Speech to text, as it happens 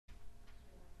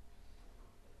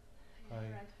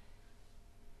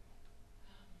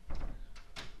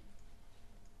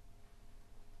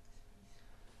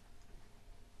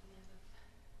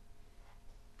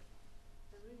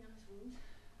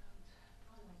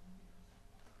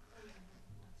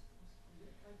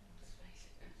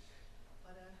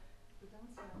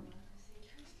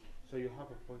So you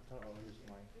have a pointer or use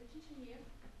mine?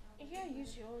 Yeah,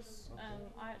 use yours. Okay.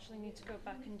 I actually need to go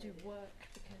back and do work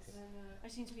because I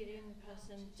seem to be the only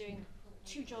person doing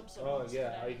two jobs at Oh once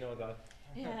yeah, I today. know that.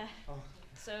 Yeah. Oh.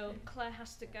 So Claire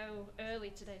has to go early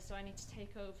today, so I need to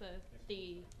take over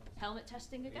the helmet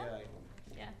testing again.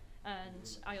 Yeah. Yeah.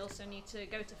 And I also need to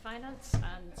go to finance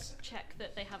and check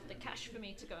that they have the cash for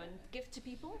me to go and give to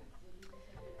people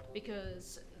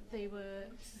because they were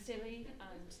silly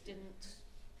and didn't.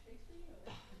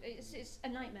 It's a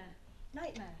nightmare.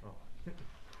 Nightmare. Oh.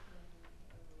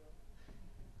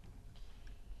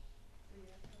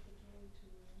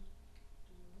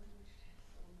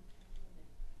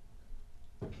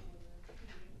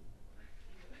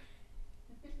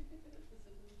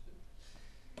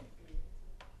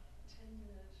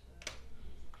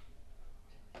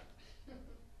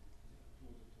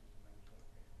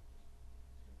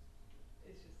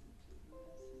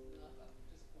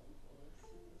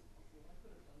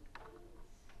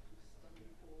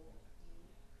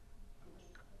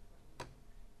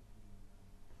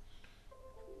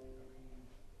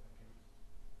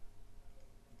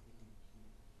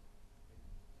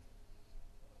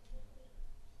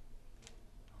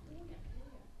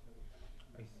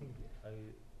 I think I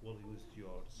will use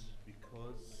yours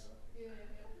because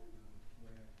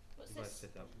What's device this?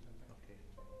 setup. Okay.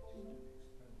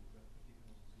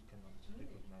 Cannot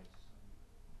recognize.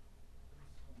 So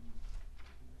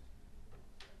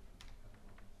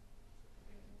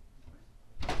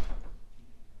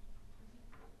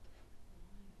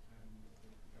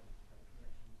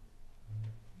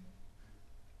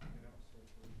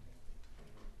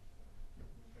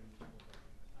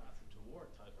toward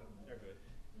type, they're good.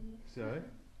 Sorry?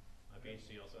 Okay,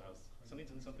 she also has something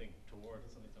something toward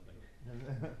something something.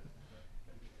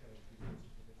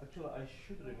 Actually, I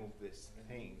should remove this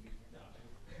thing. No.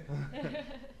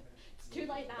 It's too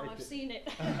late now. I've seen it.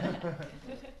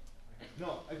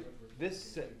 No,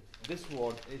 this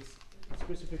word is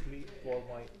specifically for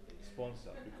my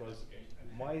sponsor because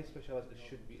my specialty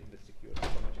should be in the security,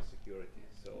 information security.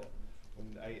 So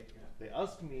when they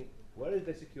ask me where is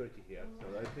the security here, so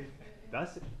I think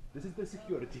that's it. This is the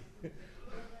security.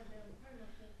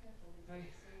 Hi.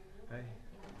 Hi.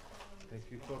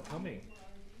 Thank you for coming.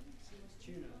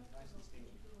 Tuna, nice and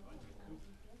stinky.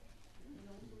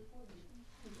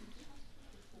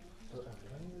 So can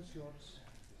I use yours?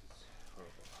 This is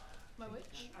horrible. My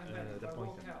which? The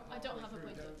pointer. I don't have a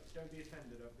pointer. Don't be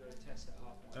offended. I've got a test at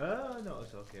half. No,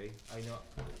 it's okay. I know.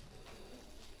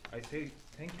 I say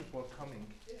thank you for coming.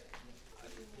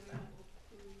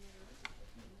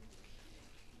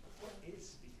 What is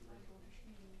speaker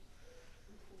recognition?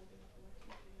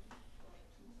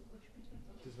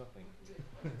 There's nothing.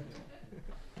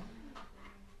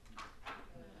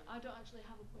 I don't actually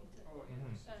have a pointer. Oh,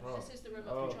 yeah. Oh. This is the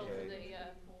remote control for Okay. the.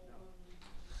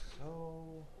 So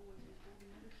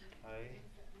I I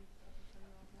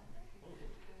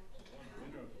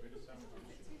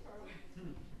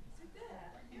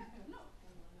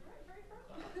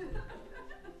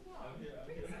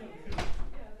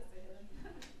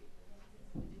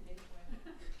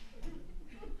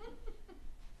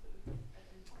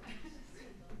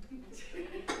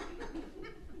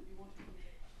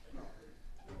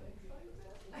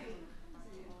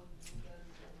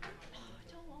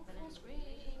don't want full screen.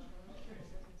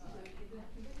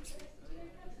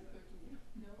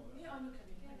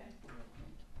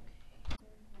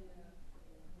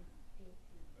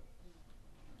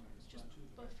 It's just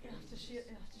buff. You have to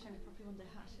show me properly one day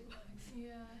how it works.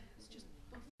 Yeah, it's just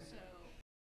buff. So.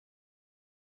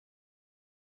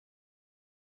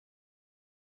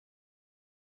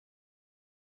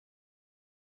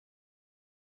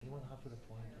 anyone have a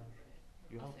pointer?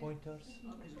 You have pointers?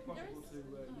 Is it possible to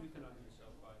euthanize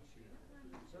yourself by shooting?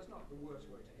 So that's not the worst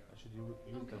way to go. I should use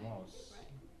the mouse.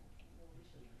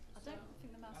 I don't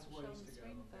think the mouse will show on the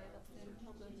screen for you, that's the only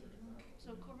problem.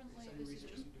 So currently this is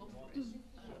just buffering.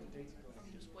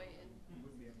 I'm just waiting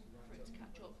for it to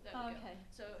catch up. There we go.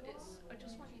 So I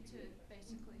just want you to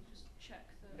basically just check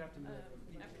that every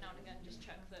now and again just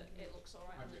check that it looks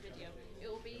alright on the video. It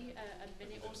will be a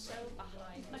minute or so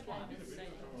behind what I'm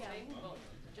saying, but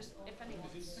just if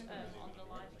anyone's on the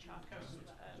live chat, just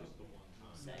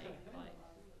say like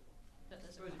that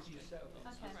there's a question.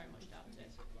 I very much doubt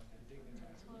it.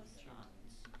 Close chat.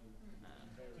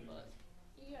 But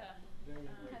yeah,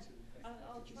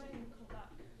 I'll try and come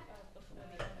back before the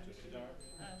end.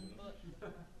 But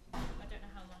I don't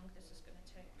know how long this is going to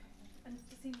take. And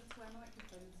to see the square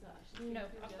microphones that actually. No,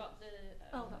 I've got the.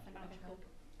 Oh, that's fine. magical.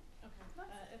 Okay.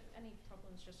 Okay. If any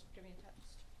problems, just give me a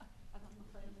text. I got my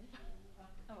phone with me.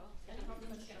 Oh well. Any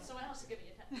problems? Get someone else to give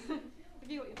me a text.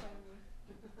 Have you got your phone with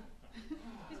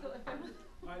I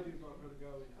do, but I've got to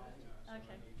go in half an hour. So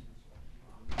Okay.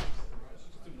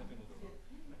 Just do nothing will go wrong.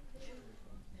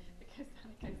 It goes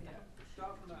down, it goes down.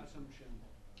 Start from that assumption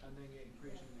and then get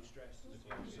increasingly stressed as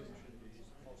the assumption is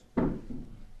possible.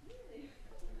 Is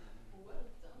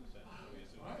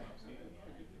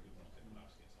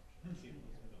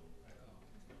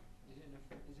it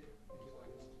like a statistical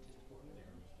limit?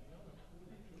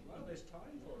 Well, there's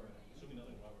time for it. Assuming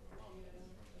nothing will ever go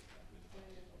wrong.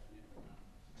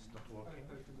 It's not working.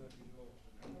 Opposed to Murphy's Law.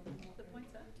 The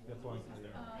pointer? The point.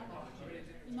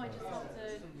 You might just have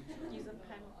to use a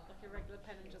pen, like a regular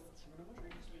pen, and just.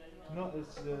 No,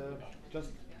 it's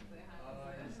just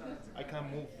I can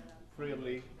move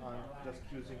freely and just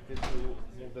using this to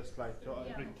move the slide. So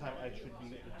every time I should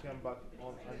be turn back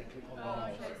on and click on the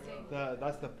mouse. Okay, see.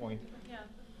 That's the point. Yeah.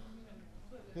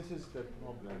 This is the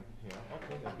problem here.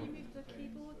 Okay. Can you move the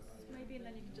keyboard maybe, and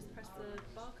then you can just press the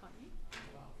bar, can't you?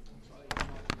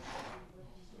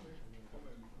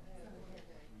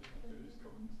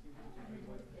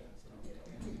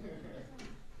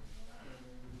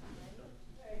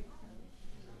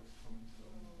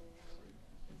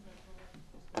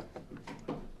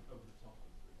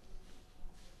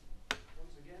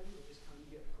 Once again, this time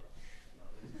you get a crush.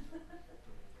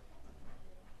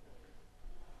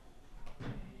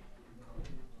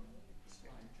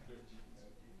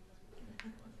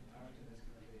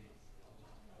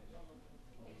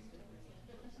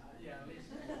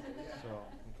 So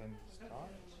we can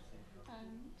start.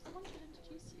 Someone should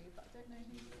introduce you, but I don't know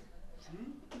who's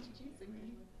introducing you.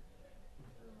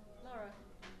 Laura,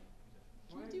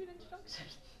 can you do an introduction?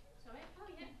 Sorry? Oh,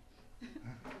 yeah.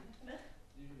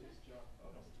 Usually it's John.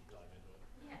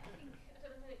 Yeah, I think, I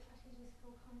don't know whether it's actually this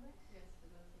full congress. Yes,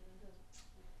 it does.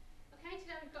 Okay,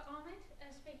 today we've got Ahmed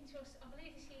speaking to us. I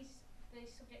believe this is the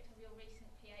subject of your recent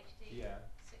PhD Yeah.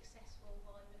 successful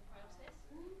volume process.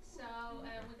 So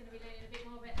we're going to be learning a bit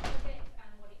more about the project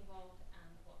and what it involved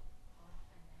and what I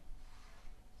found out.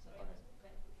 Sorry, I was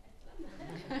very prepared for that.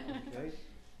 Okay.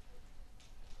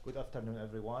 Good afternoon,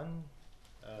 everyone.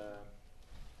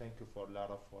 Thank you for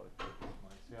Lara for introducing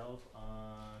myself.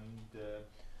 And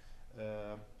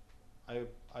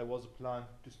I was planned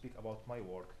to speak about my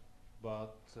work,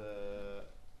 but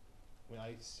when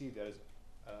I see there is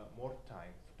more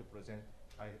time to present,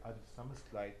 I added some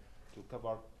slide to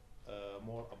cover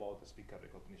more about the speaker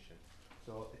recognition.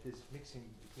 So it is mixing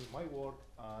between my work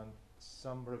and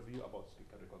some review about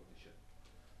speaker recognition.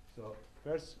 So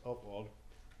first of all,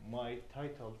 my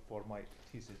title for my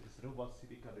thesis is Robust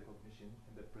Speaker Recognition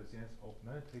in the Presence of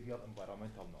Non-Trivial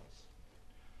Environmental Noise.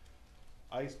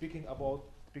 I speaking about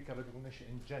speaker recognition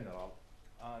in general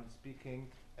and speaking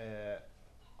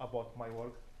about my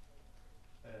work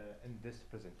in this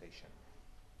presentation.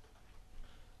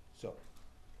 So,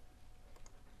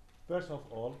 first of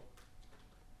all,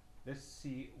 let's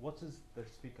see what is the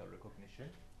speaker recognition,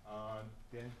 and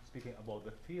then speaking about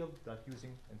the field that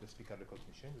using in the speaker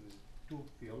recognition. This is two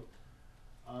fields,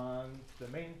 and the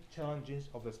main challenges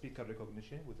of the speaker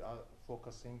recognition without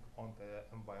focusing on the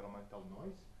environmental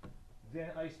noise.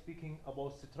 Then I speaking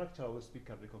about structural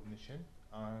speaker recognition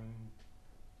and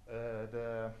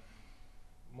the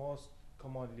most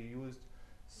commonly used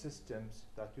systems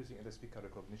that using in the speaker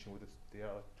recognition. With there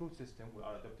are two systems. We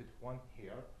are adopted one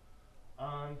here,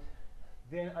 and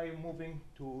then I'm moving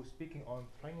to speaking on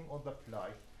training on the fly,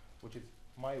 which is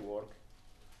my work,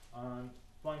 and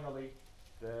finally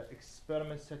the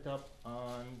experiment setup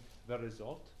and the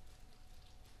result,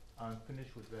 and finish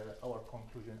with our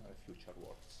conclusion and future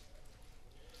works.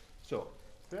 So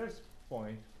first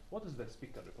point, what is the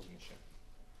speaker recognition?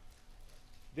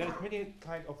 There are many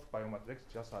kind of biometrics,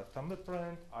 just like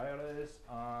thumbprint, iris,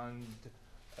 and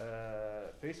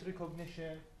face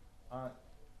recognition.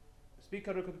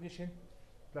 Speaker recognition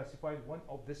classified one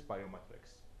of these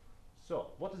biometrics.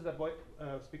 So what is the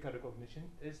speaker recognition?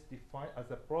 Is defined as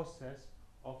the process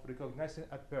of recognizing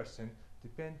a person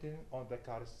depending on the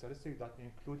characteristics that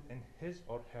include in his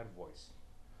or her voice.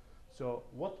 So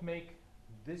what make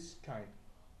this kind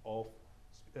of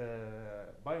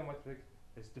biometric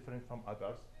is different from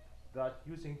others, that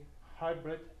using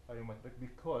hybrid biometric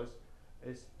because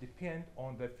it's depend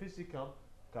on the physical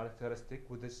characteristic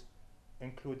which is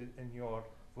included in your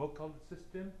vocal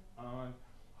system and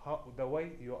how the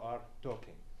way you are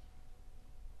talking.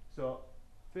 So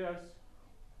first,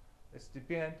 it's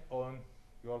depend on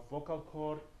your vocal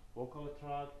cord, vocal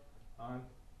tract, and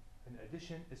in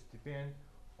addition, it's depend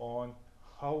on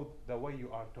how the way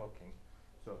you are talking.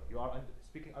 So you are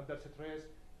speaking under stress,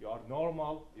 you are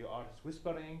normal, you are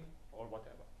whispering, or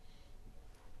whatever.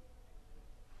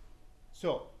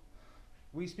 So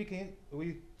we speaking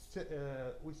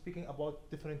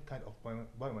about different kind of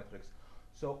biometrics.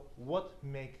 So what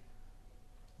make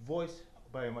voice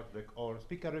biometric or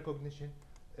speaker recognition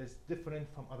is different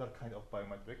from other kind of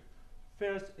biometric?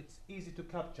 First, it's easy to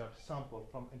capture sample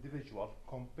from individual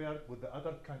compared with the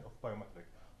other kind of biometric.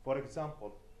 For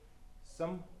example,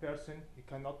 some person you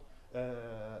cannot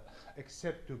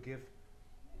accept to give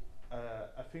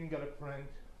a fingerprint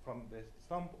from the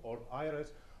thumb or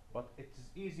iris, but it is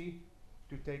easy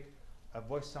to take a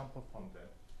voice sample from them.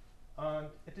 And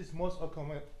it is most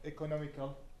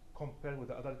economical compared with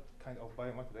the other kind of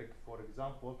biometric. For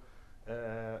example,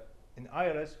 in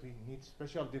iris we need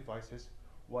special devices,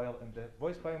 while in the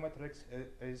voice biometrics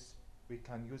is we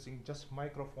can using just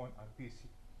microphone and PC,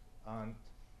 and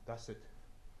that's it.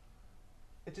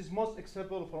 It is most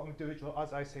acceptable for individual,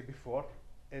 as I said before,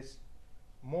 is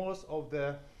most of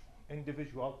the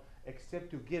individual accept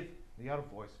to give their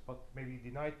voice, but maybe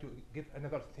deny to give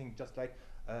another thing, just like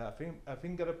a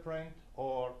fingerprint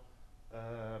or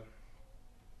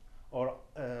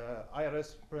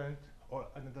iris print or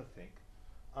another thing.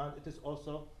 And it is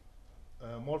also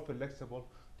more flexible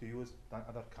to use than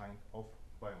other kind of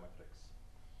biometrics.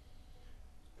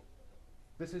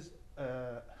 This is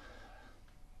a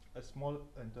small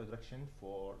introduction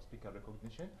for speaker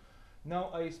recognition. Now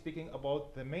I am speaking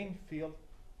about the main field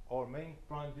or main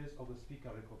branches of the speaker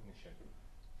recognition.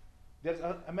 There's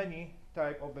many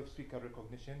type of the speaker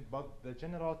recognition, but the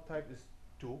general type is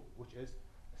two, which is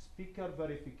speaker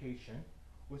verification,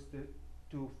 which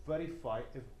to verify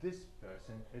if this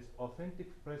person is authentic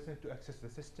person to access the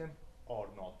system or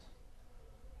not.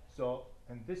 So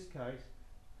in this case,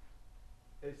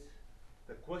 the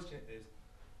question is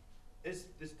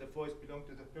this the voice belong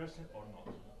to the person or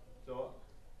not? So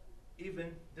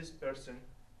even this person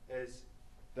is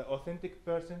the authentic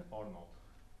person or not.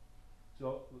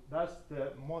 So that's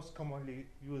the most commonly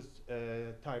used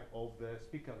type of the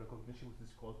speaker recognition, which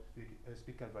is called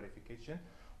speaker verification,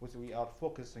 which we are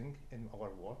focusing in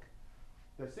our work.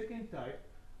 The second type,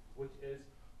 which is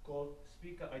called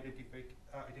speaker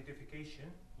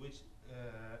identification, which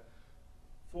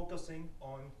focusing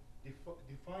on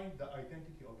define the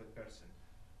identity of the person,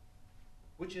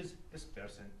 which is this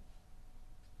person.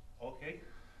 Okay.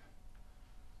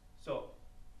 So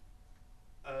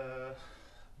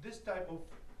this type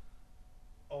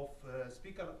of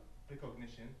speaker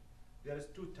recognition, there is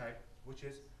two types, which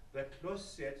is the closed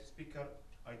set speaker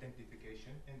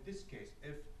identification. In this case,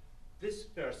 if this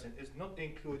person is not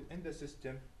included in the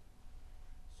system,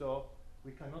 so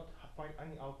we cannot find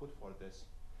any output for this.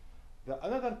 The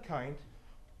another kind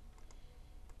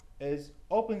is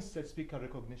open set speaker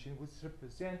recognition, which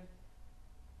represent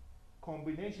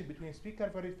combination between speaker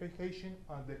verification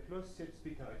and the closed set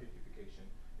speaker identification.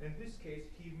 In this case,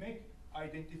 he make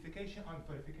identification and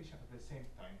verification at the same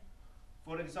time.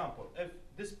 For example, if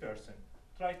this person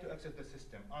tried to access the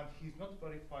system and he's not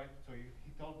verified, so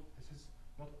he told this is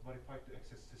not verified to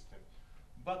access system.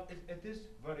 But if it is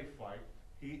verified,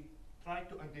 he tried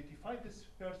to identify this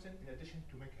person in addition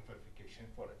to make a verification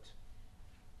for it.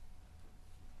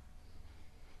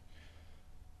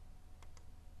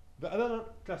 The other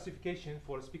classification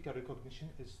for speaker recognition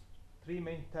is three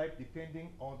main types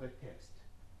depending on the text.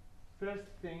 First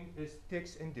thing is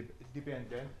text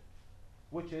independent,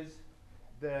 which is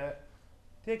the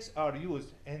texts are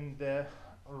used in the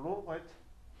enrollment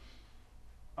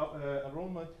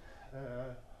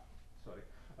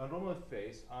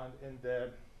phase and in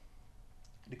the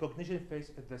recognition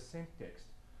phase is the same text.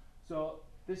 So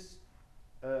this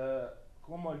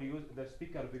commonly used in the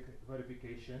speaker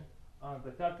verification, and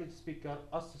the target speaker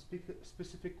asks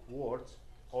specific words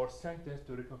or sentence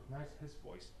to recognize his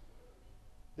voice.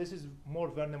 This is more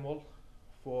vulnerable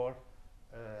for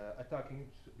attacking,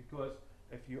 because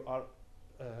if you are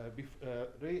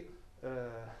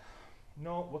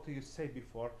know what you say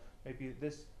before, maybe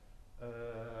this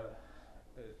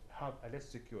have a less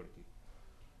security.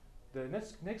 The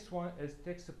next one is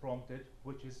text prompted,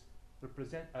 which is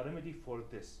represent a remedy for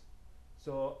this.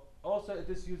 So also it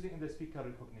is using in the speaker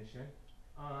recognition,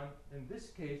 and in this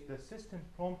case the system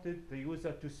prompted the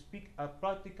user to speak a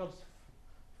practical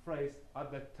phrase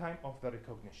at the time of the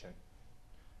recognition.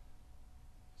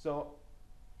 So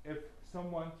if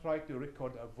someone tried to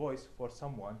record a voice for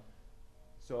someone,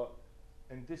 so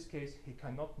in this case he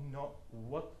cannot know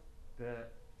what the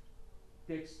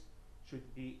text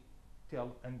should be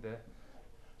tell in the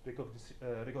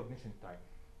recognition time.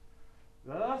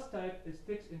 The last type is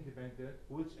text independent,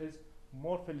 which is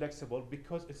more flexible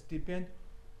because it's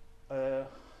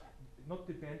not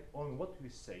depend on what we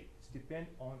say. It's depend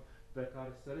on the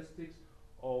characteristics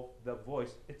of the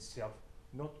voice itself,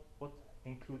 not what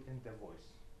include in the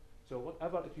voice. So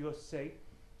whatever you say,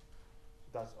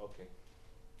 that's okay.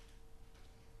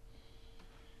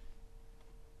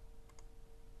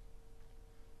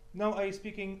 Now I am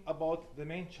speaking about the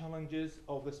main challenges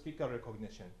of the speaker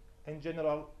recognition. In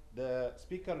general, the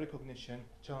speaker recognition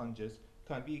challenges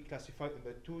can be classified in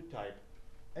the two types: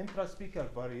 intra-speaker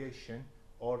variation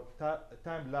or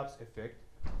time-lapse effect,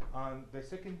 and the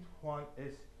second one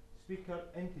is speaker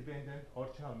independent or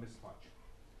channel mismatch.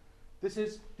 This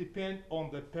is depend on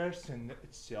the person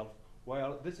itself,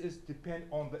 while this is depend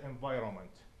on the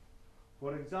environment.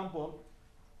 For example,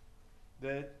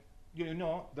 you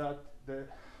know that the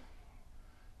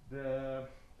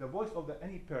voice of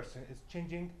any person is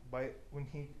changing by when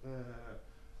he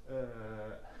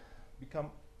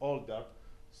become older.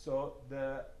 So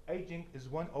the aging is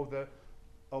one of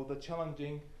the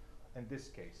challenging in this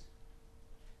case.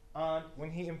 And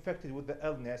when he infected with the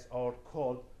illness or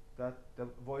cold, that the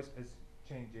voice is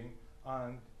changing.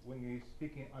 And when he's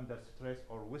speaking under stress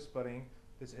or whispering,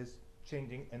 this is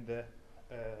changing in the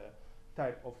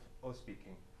type of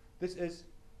speaking. This is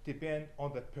depend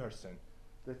on the person.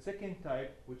 The second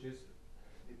type, which is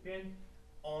depend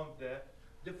on the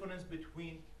difference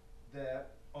between the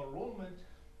enrollment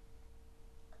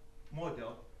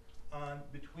model and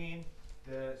between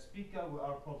the speaker we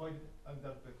are provided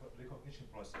under the recognition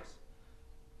process.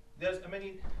 There's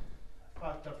many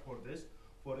factors for this.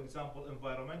 For example,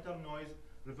 environmental noise,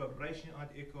 reverberation and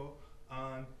echo,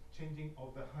 and changing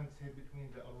of the handset between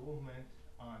the enrollment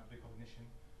and recognition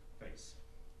phase.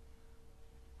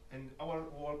 In our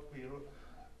work, we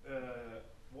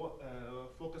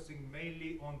focusing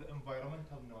mainly on the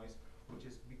environmental noise, which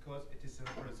is because it is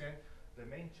represent the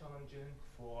main challenging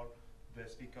for the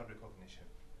speaker recognition.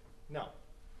 Now,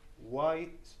 why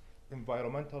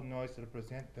environmental noise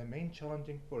represent the main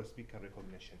challenging for speaker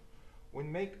recognition?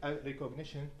 When make a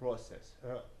recognition process,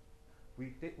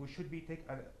 we should be take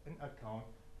in account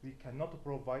we cannot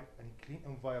provide a clean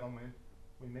environment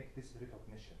when make this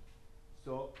recognition.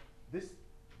 So this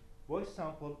voice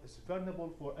sample is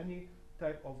vulnerable for any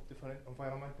type of different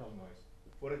environmental noise.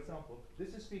 For example,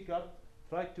 this speaker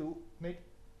tried to make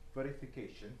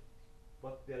verification,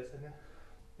 but there is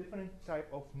a different type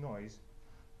of noise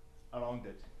around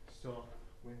it. So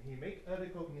when he make a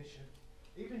recognition,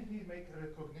 even he make a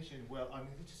recognition well, and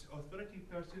this authority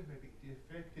person may be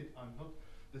affected and not,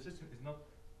 the system is not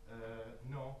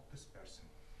know this person.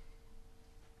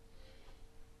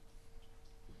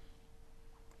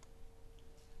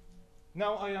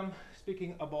 Now I am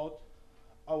speaking about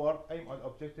our aim and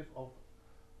objective of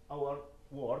our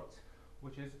work,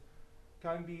 which is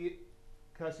can be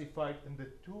classified in the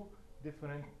two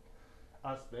different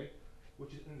aspects,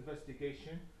 which is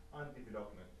investigation and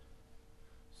development.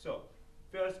 So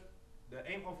first, the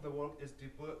aim of the work is to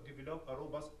develop a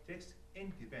robust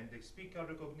text-independent speaker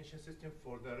recognition system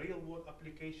for the real-world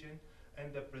application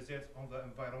and the presence of the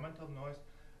environmental noise,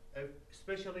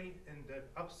 especially in the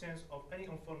absence of any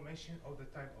information of the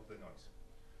type of the noise.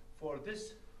 For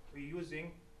this, we're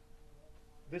using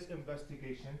this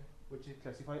investigation, which is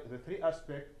classified the three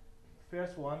aspects.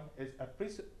 First one is a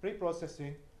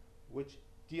pre-processing, which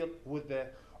deal with the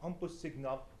input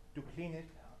signal to clean it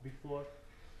before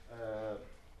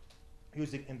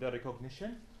using in the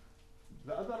recognition.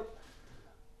 The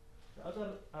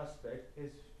other aspect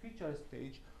is feature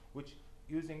stage, which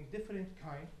using different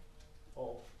kind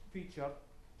of feature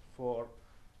for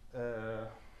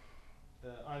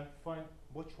and find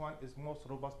which one is most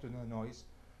robust to the noise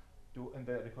in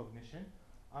the recognition.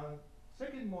 And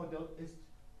second model is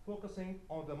focusing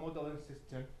on the modeling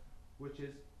system, which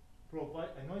is provide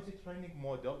a noisy training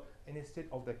model instead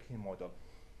of the clean model.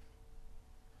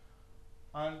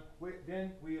 And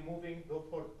then we're moving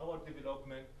for our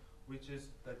development, which is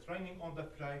the training on the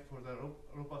fly for the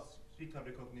robust speaker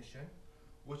recognition,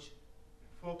 which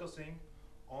focusing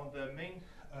on the main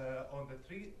on the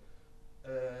three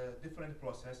different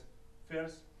process.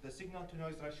 First, the signal to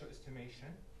noise ratio estimation,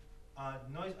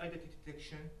 and noise identity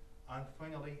detection, and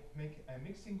finally make a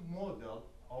mixing model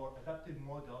or adaptive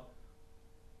model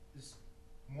is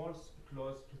more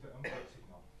close to the input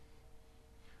signal.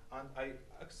 And I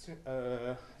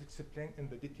explain in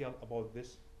the detail about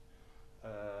this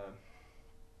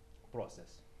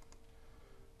process.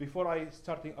 Before I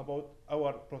starting about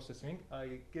our processing,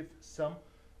 I give some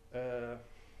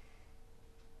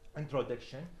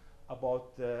introduction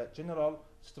about the general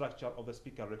structure of the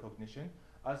speaker recognition.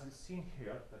 As is seen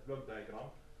here, the block diagram,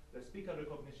 the speaker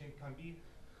recognition can be,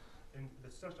 in the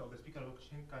structure of the speaker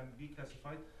recognition can be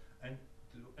classified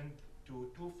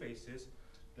into two phases.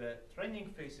 The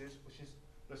training phases, which is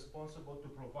responsible to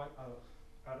provide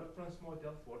a reference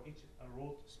model for each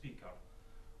enrolled speaker.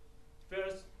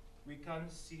 First, we can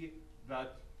see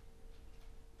that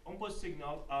input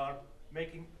signal are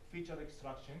making feature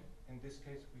extraction. In this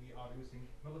case, we are using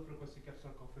middle frequency capture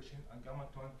coefficient and gamma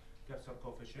tone capture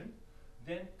coefficient,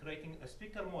 then creating a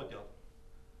speaker model.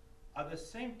 At the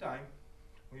same time,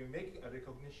 we make a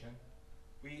recognition,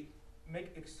 we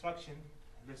make extraction,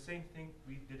 the same thing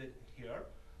we did it here,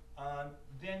 and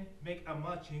then make a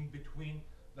matching between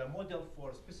the model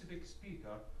for a specific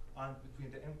speaker and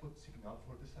between the input signal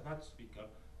for this that speaker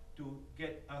to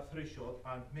get a threshold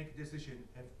and make decision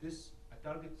if this a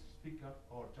target speaker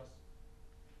or just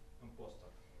imposter.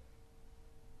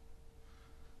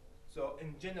 So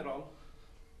in general,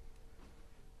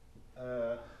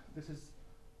 this is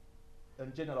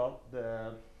in general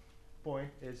the point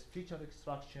is feature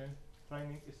extraction,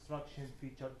 training extraction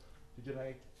feature to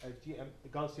generate a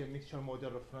Gaussian mixture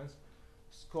model reference,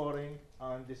 scoring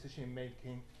and decision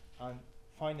making, and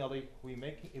finally we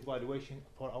make evaluation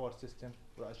for our system,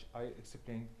 which I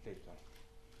explain later.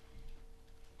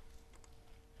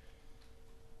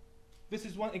 This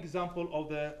is one example of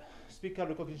the speaker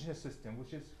recognition system,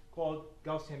 which is called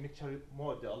Gaussian mixture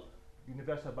model,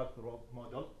 universal backdrop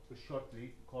model,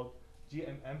 shortly called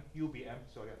GMM UBM.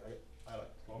 Sorry, I write it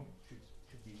wrong.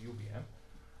 Should be UBM.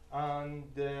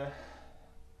 And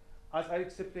as I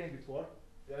explained before,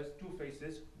 there's two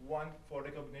phases: one for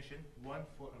recognition, one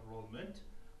for enrollment.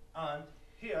 And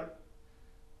here,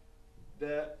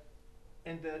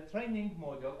 in the training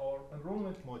model or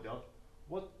enrollment model,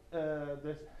 what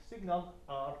the signals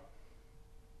are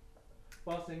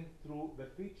passing through the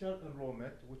feature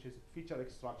enrollment, which is feature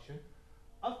extraction.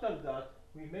 After that,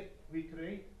 we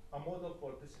create a model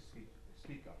for this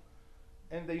speaker.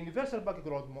 In the universal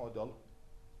background model,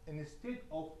 instead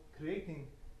of creating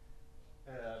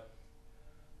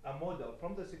a model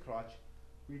from the scratch,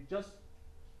 we just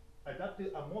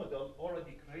adapted a model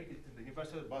already created in the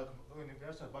universal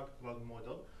background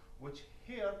model, which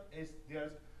here is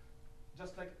there's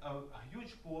just like a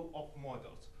huge pool of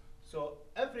models. So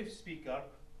every speaker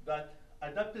that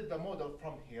adapted the model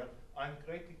from here and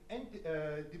creating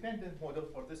dependent model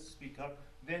for this speaker,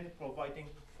 then providing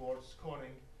for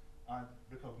scoring and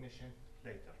recognition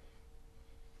later.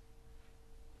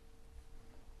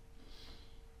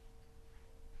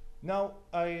 Now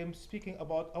I am speaking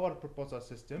about our proposal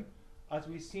system. As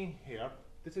we've seen here,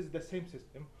 this is the same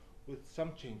system with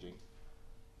some changing.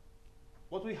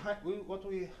 What we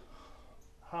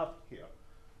have here.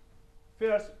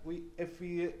 First, if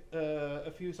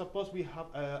you suppose we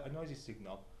have a noisy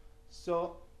signal,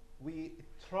 so we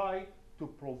try to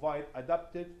provide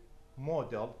adapted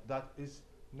model that is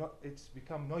not, it's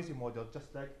become noisy model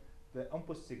just like the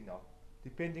input signal,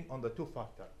 depending on the two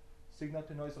factors, signal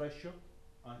to noise ratio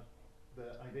and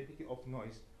the identity of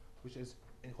noise, which is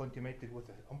concatenated with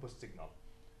the input signal.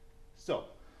 So,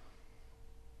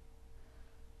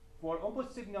 for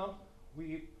input signal,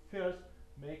 we first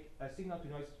make a signal to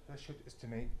noise ratio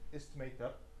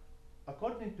estimator.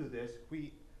 According to this,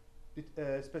 we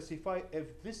specify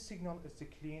if this signal is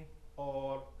clean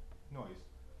or noise.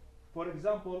 For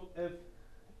example, if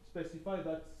specify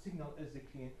that signal is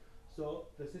clean, so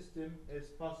the system is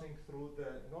passing through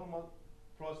the normal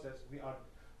process we are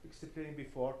explaining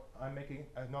before. I'm making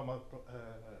a normal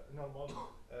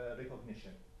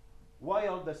recognition.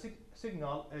 While the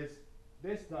signal is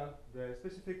based on the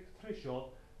specific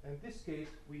threshold, in this case,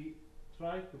 we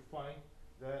try to find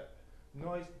the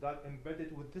noise that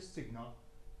embedded with this signal,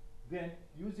 then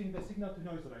using the signal to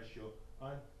noise ratio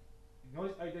and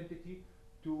noise identity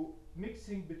to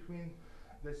mixing between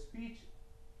the speech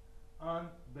and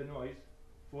the noise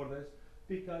for the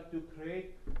speaker to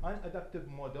create an adaptive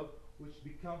model which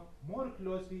become more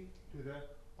closely to the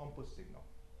input signal.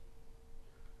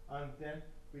 And then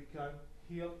we can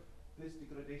heal this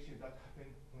degradation that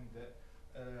happened when the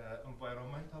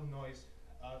environmental noise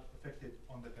are affected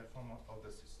on the performance of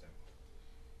the system.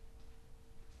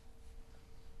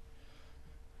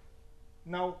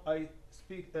 Now I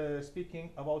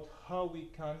speaking about how we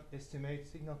can estimate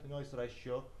signal to noise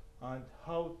ratio and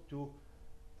how to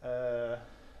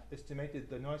estimate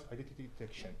the noise identity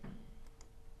detection.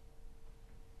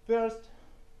 First,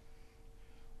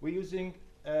 we're using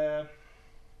the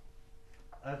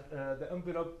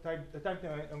envelope the time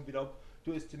domain envelope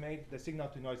to estimate the signal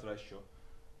to noise ratio.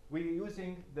 We're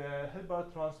using the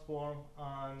Hilbert transform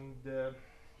and the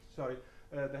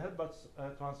Hilbert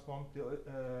transform to,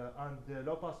 and the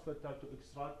low pass filter to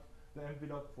extract the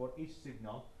envelope for each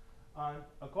signal. And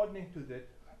according to this,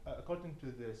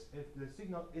 if the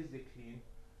signal is clean,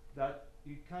 that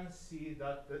you can see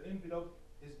that the envelope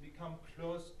is become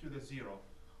close to the zero,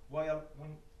 while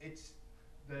when it's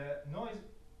the noise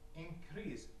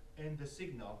increase in the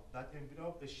signal, that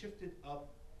envelope is shifted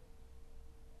up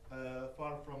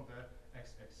far from the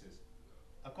x-axis.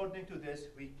 According to this,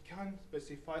 we can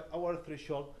specify our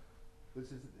threshold.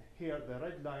 This is here the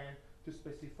red line to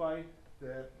specify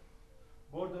the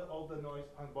border of the noise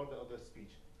and border of the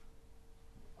speech.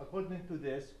 According to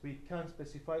this, we can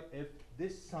specify if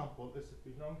this sample is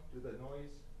belong to the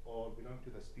noise or belong to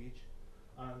the speech.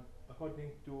 And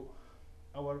according to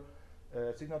our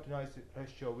signal to noise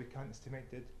ratio, we can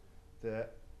estimate it, the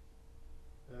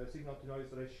signal to noise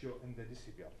ratio in the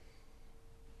decibel.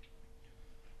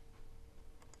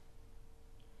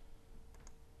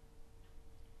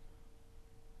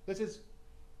 This is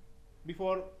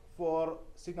before for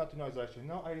signal to noise ratio.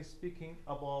 Now I am speaking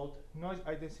about noise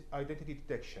identity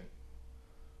detection.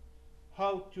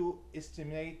 How to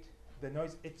estimate the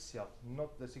noise itself,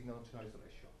 not the signal to noise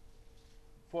ratio.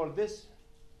 For this,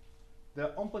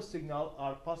 the input signal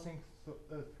are passing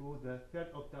through the third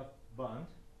octave band,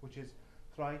 which is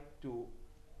try to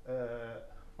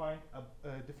find a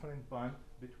different band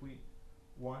between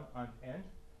 1 and n,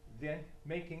 then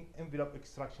making envelope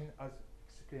extraction as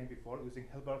explained before using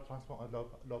Hilbert transform and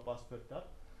low pass filter.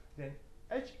 Then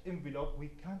each envelope we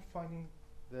can find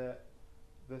the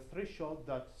threshold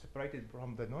that separated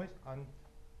from the noise and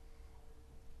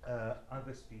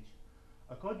the speech.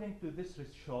 According to this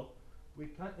threshold, we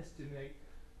can estimate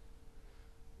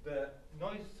the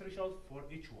noise threshold for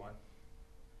each one.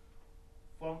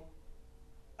 From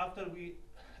after we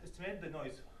estimate the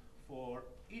noise for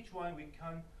each one, we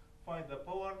can find the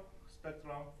power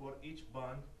spectrum for each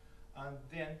band, and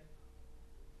then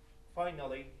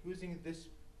finally using this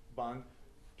band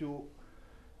to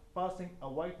passing a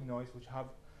white noise which have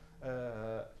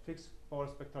fixed power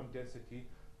spectrum density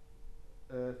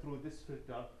through this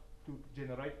filter to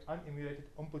generate unemulated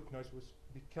input noise which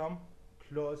become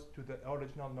close to the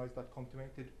original noise that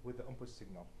contaminated with the input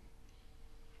signal.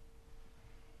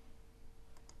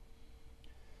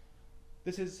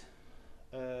 This is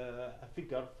a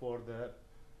figure for the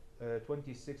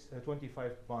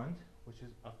 25 band, which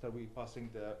is after we passing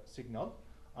the signal,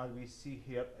 and we see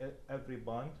here every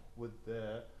band with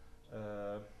the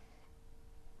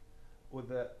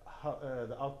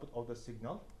output of the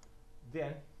signal.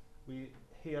 Then we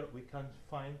can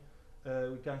find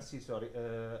we can see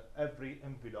every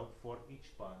envelope for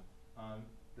each band, and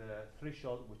the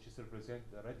threshold, which is represent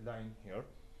the red line here.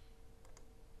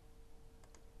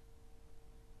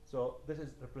 So this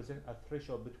is represent a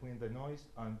threshold between the noise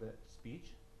and the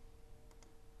speech.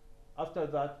 After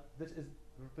that, this is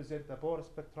represent the power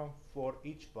spectrum for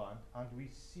each band, and we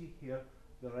see here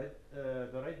the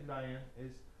red line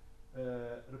is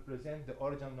represent the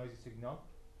original noisy signal,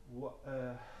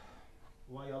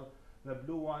 while the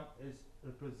blue one is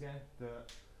represent the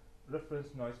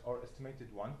reference noise or estimated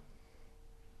one,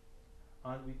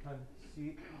 and we can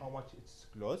see how much it's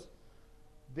close.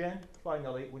 Then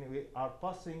finally, when we are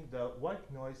passing the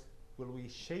white noise, will be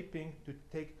shaping to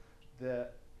take the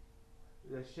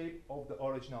shape of the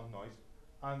original noise,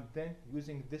 and then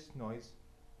using this noise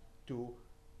to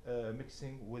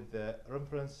mixing with the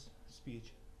reference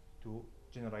speech to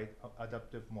generate an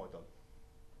adaptive model.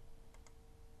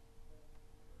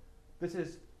 This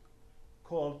is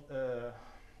called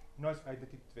noise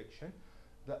identity detection.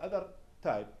 The other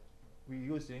type we're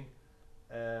using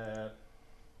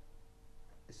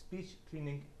speech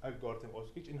cleaning algorithm or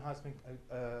speech enhancement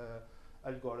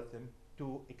algorithm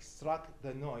to extract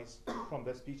the noise from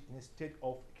the speech instead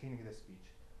of cleaning the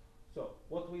speech. So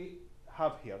what we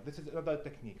have here, this is another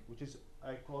technique which is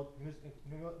I call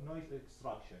noise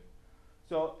extraction.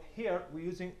 So here we're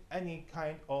using any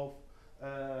kind of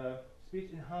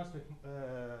speech enhancement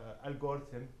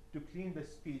algorithm to clean the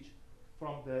speech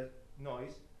from the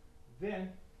noise.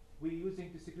 Then we're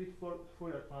using discrete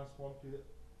Fourier transform to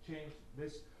change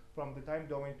this from the time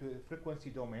domain to the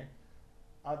frequency domain.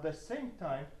 At the same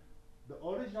time, the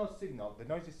original signal, the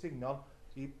noisy signal,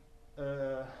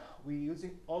 we're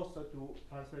using also to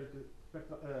transfer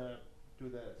to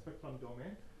the spectrum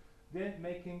domain, then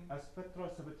making a spectral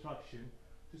subtraction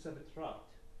to subtract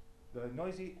the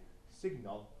noisy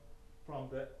signal from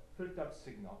the filtered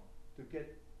signal to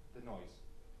get the noise.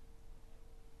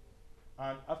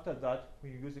 And after that,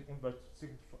 we're using inverse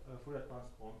Fourier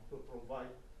transform to provide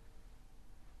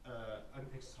an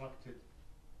extracted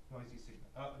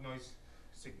noise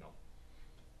signal.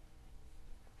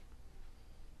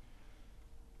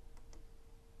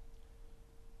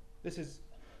 This is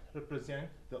represent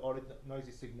the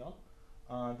noisy signal,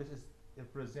 and this is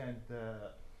represent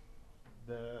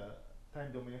the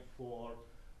time domain for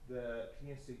the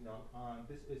clean signal, and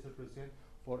this is represent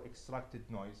for extracted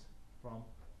noise from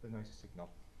the noisy signal.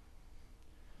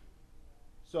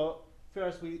 So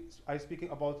first I speaking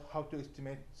about how to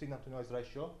estimate signal to noise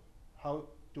ratio, how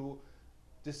to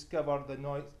discover the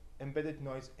noise, embedded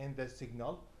noise in the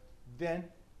signal. Then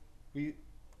we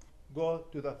go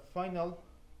to the final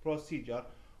procedure,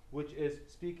 which is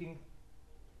speaking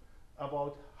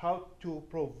about how to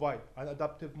provide an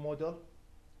adaptive model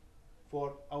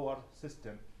for our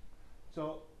system.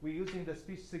 So we're using the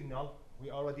speech signal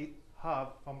we already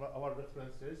have from our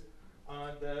references,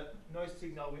 and the noise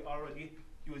signal we already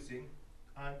using,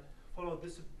 and follow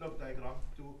this block diagram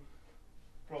to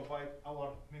provide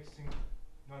our mixing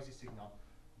noisy signal.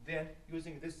 Then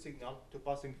using this signal to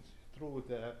passing through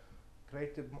the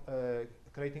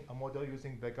creating a model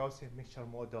using the Gaussian mixture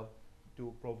model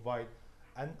to provide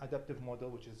an adaptive model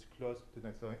which is close to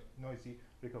the noisy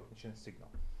recognition signal.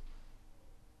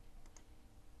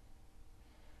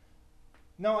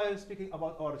 Now I am speaking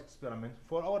about our experiment.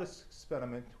 For our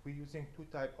experiment, we're using two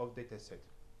types of data set.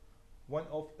 One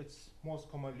of its most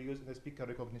commonly used in the speaker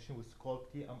recognition was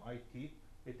called TMIT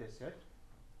data set.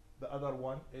 The other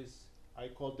one is, I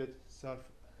called it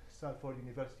Salford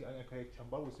University Anechoic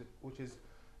Chamber, which is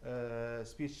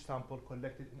speech sample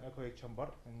collected in Anechoic Chamber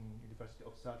in University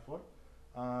of Salford.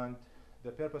 And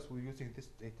the purpose we're using this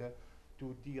data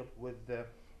to deal with the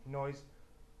noise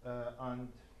and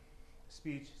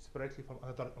speech separately from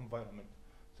another environment.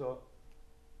 So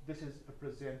this is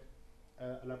represent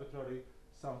a laboratory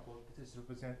sample. This is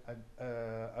represent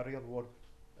a real world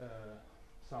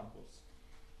samples.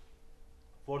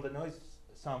 For the noise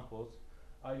samples,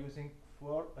 are using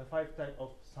five type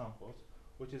of samples,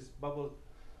 which is bubble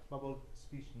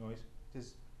speech noise. It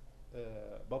is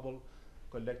bubble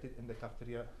collected in the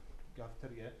cafeteria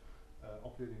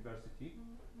of the university,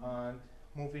 and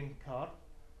moving car,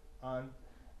 and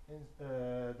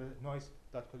the noise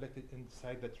that collected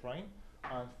inside the train,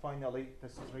 and finally the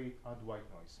street and white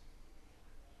noise.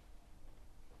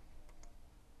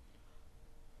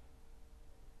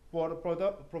 For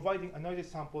providing a noisy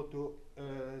sample to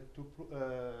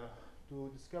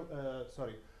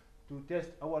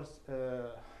test our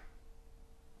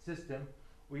system,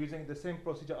 we're using the same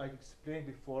procedure I explained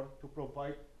before to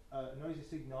provide a noisy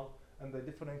signal and the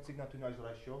different signal to noise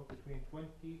ratio between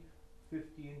 20,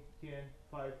 15, 10,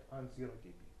 5, and 0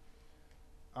 dB.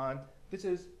 And this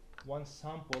is one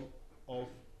sample of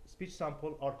speech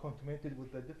sample are contaminated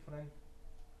with the different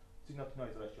signal to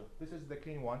noise ratio. This is the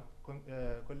clean one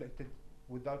collected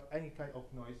without any kind of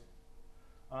noise,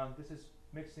 and this is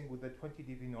mixing with the 20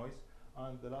 dB noise,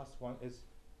 and the last one is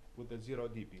with the 0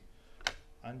 dB.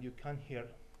 And you can hear.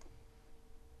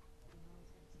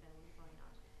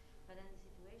 But then the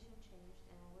situation changed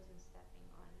and I wasn't stepping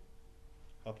on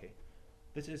it. Okay,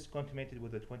 this is contaminated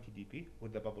with the 20 dB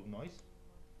with the bubble noise.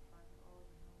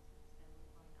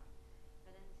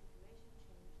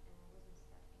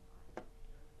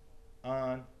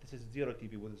 And this is 0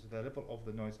 dB, which is the level of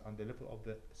the noise and the level of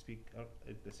the speaker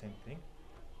is the same thing.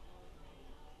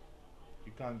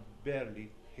 You can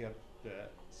barely hear the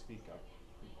speaker.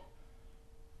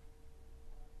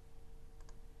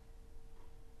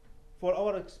 For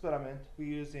our experiment,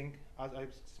 we're using, as I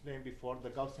explained before,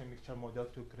 the Gaussian mixture model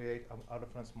to create a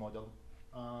reference model,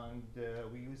 and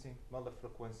we're using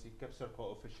multi-frequency capture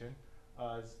coefficient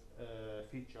as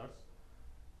features.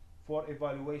 For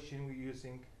evaluation, we're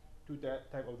using two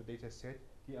type of the data set,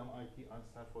 TMIT and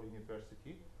Stanford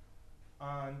University,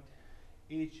 and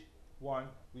each one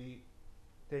we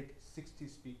take 60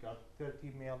 speakers,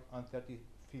 30 male and 30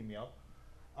 female,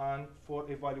 and for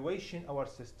evaluation our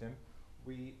system,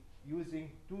 we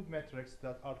using two metrics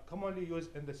that are commonly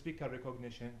used in the speaker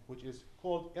recognition, which is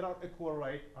called error equal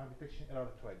rate and detection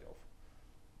error trade-off.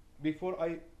 Before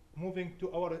I moving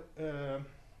to our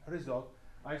result,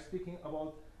 I'm speaking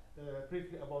about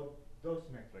briefly about those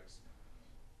metrics.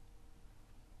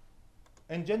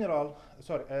 In general,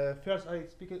 first I'm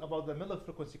speaking about the middle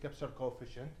frequency capture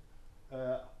coefficient,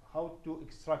 how to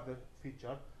extract the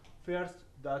feature. First,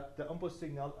 that the input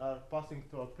signal are passing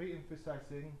through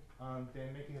pre-emphasizing and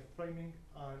then making a framing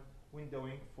and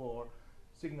windowing for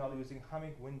signal using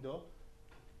Hamming window.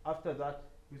 After that,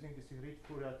 using the discrete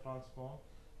Fourier transform,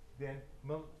 then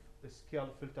scale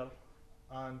filter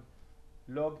and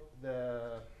log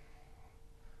the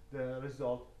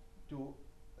result to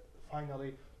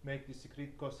finally make the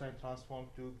discrete cosine transform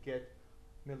to get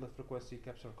middle frequency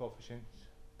capture coefficient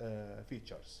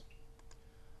features.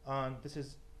 And this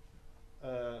is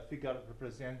figure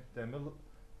represent the middle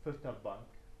filter bank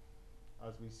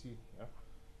as we see here.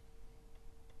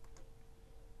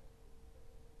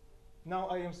 Now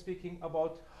I am speaking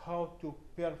about how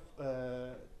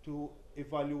to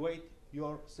evaluate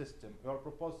your system, your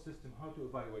proposed system, how to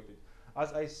evaluate it.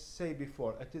 As I say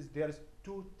before, there's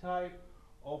two types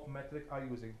of metric I'm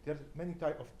using. There's many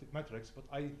types of metrics, but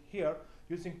I here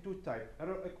using two types: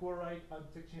 error equal rate and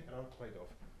detection error trade-off.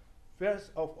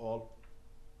 First of all,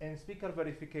 in speaker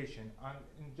verification and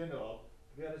in general,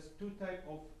 there is two types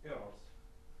of errors.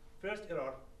 First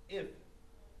error, if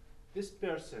this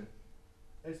person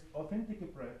is authentic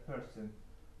person,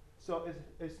 so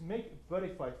it's make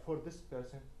verified for this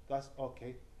person, that's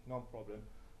okay, no problem.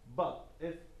 But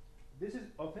if this is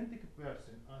authentic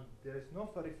person and there is no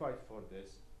verified for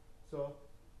this, so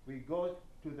we go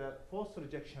to the false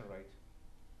rejection rate,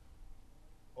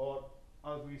 or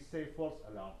as we say, false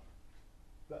alarm.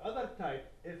 The other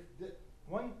type, if the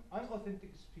one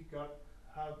unauthentic speaker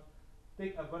have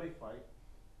take a verified,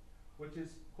 which is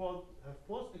called a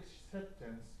false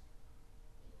acceptance,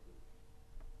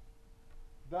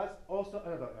 that's also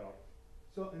another error.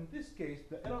 So in this case,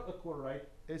 the error equal rate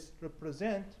is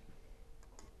represent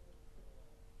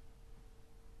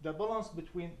the balance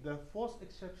between the false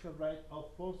acceptance rate or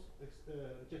false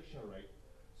rejection rate.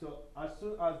 So as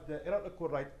soon as the error equal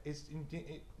rate is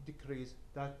decreased,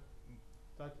 that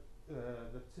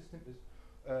the system is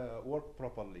work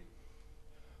properly.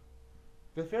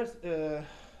 The first,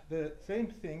 the same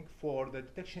thing for the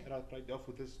detection error trade-off,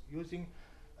 with this using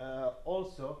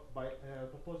also by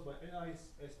proposed by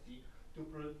NIST to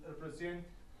represent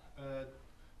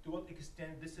to what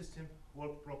extent this system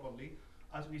work properly.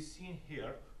 As we seen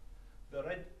here, the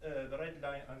red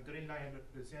line and green line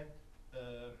represent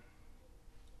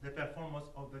the performance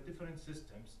of the different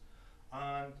systems,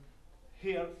 and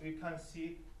here we can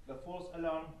see the false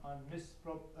alarm and miss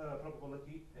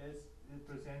probability is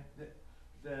represent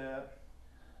the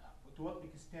to what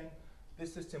extent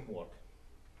this system work.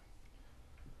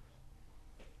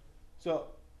 So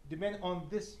depending on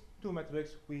these two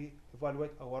metrics, we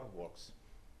evaluate our works.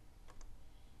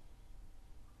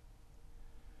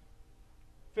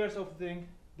 First of thing,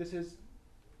 this is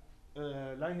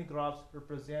line graphs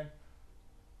represent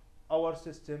our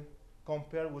system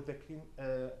compared with the clean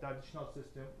traditional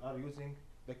system are using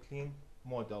the clean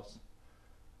models.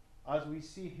 As we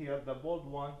see here, the bold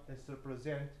one is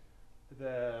represent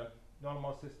the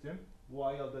normal system,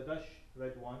 while the dash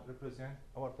red one represent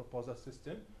our proposal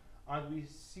system. And we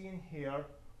seen here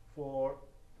for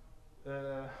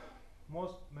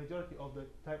most majority of the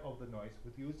type of the noise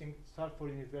with using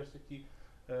Stanford University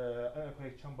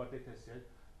anechoic chamber data set,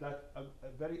 that a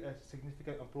very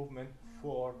significant improvement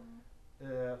for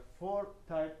 4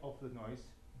 type of the noise,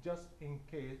 just in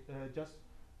case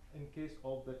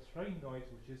of the train noise,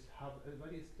 which is have a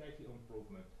very slightly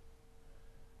improvement.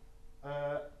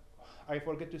 I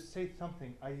forget to say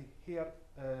something. I hear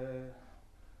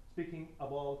speaking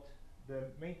about the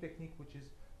main technique, which is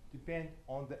depend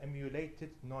on the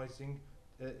emulated noising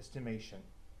estimation.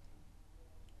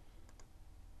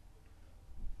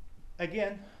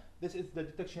 Again, this is the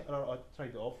detection error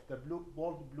trade-off. The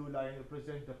bold blue line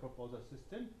represents the proposal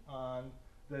system, and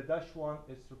the dash one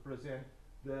is represent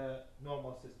the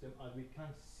normal system. And we can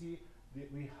see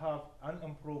that we have an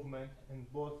improvement in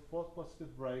both false positive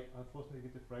rate and false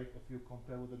negative rate if you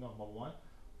compare with the normal one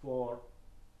for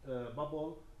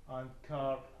bubble and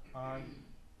car and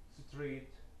street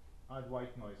and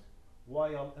white noise.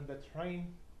 While in the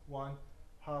train one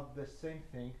have the same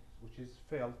thing, which is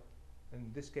failed in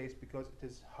this case because it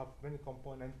is have many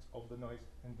components of the noise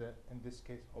in this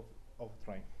case of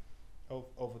train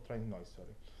noise.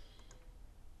 Sorry.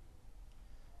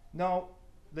 Now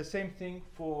the same thing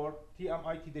for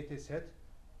TMIT dataset,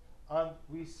 and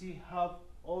we see have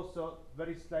also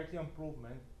very slightly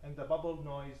improvement in the bubble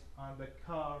noise and the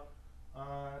car.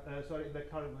 In the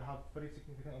car we have very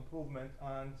significant improvement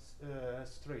and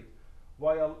street.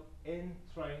 While in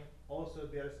train also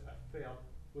there's a fail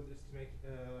with estimate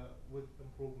with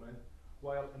improvement,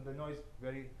 while in the noise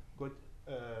very good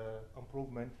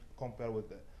improvement compared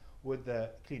with the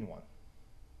clean one.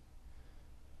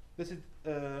 This is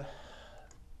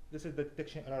the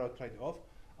detection error trade-off,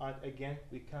 and again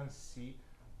we can see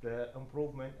the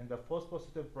improvement in the false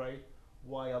positive rate,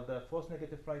 while the false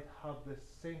negative rate have the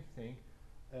same thing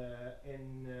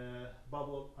in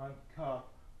bubble and car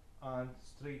and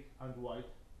street and white,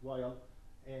 while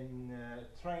in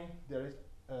train there is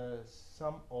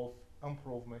some of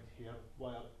improvement here,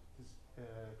 while it is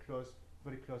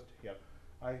very close to here.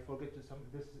 I forget to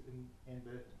this is in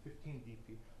the 15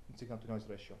 dp in signal to noise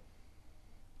ratio.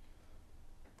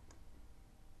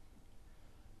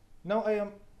 Now I am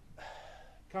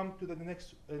come to the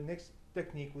next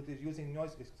technique, which is using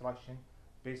noise extraction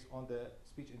based on the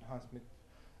speech enhancement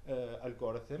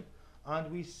algorithm,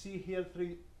 and we see here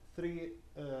three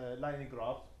line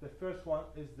graphs. The first one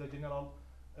is the general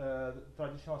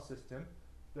traditional system.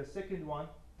 The second one,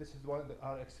 this is one that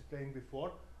I explained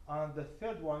before, and the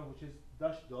third one, which is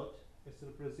dash dot, is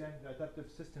represent the adaptive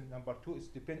system number 2. It's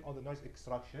depend on the noise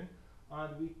extraction,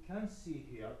 and we can see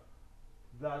here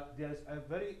that there is a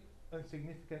very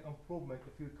insignificant improvement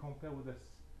if you compare with the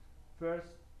first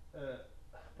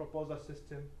proposal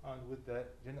system and with the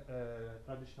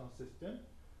traditional system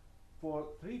for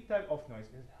three types of noise,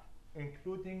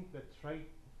 including the train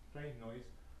noise,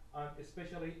 and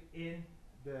especially in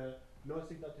the low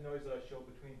signal to noise ratio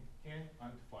between 10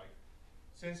 and 5.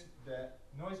 Since the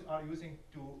noise we are using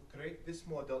to create this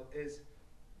model is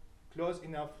close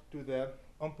enough to the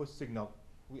input signal,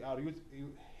 we are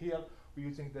here we're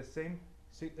using the same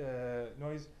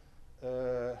noise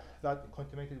that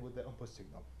contaminated with the input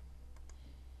signal.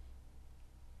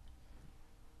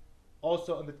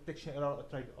 Also, on the detection error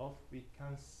trade-off, we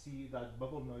can see that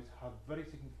bubble noise have very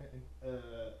significant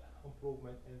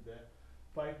improvement in the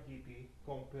 5 dB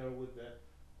compared with the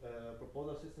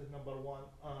proposal system number 1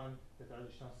 and the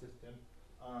traditional system,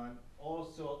 and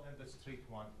also in the street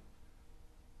one.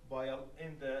 While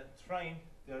in the train,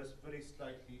 there is very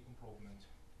slightly improvement.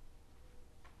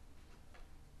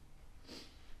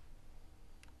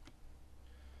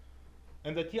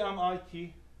 In the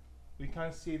TMIT, we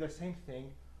can see the same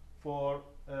thing for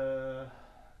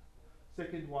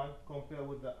second one compared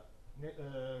with the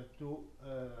two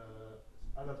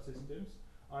other systems,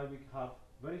 and we have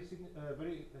very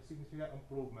significant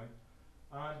improvement.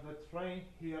 And the train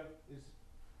here is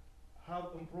have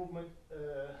improvement,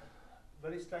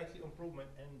 very slightly improvement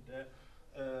in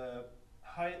the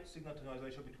high signal to noise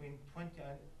ratio between 20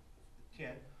 and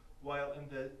 10, while in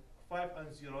the 5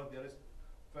 and 0 there is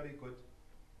very good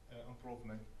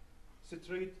improvement.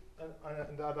 Street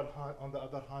on the other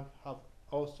hand have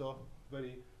also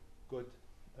very good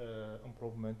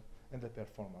improvement in the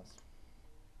performance.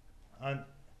 And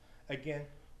again,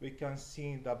 we can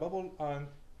see the bubble and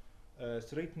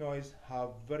street noise have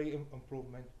very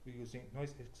improvement using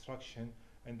noise extraction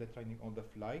and the training on the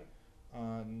fly.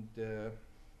 And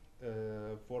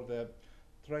for the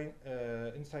train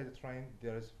inside the train,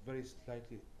 there is very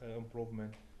slightly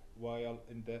improvement, while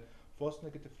in the false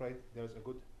negative rate there is a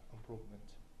good improvement.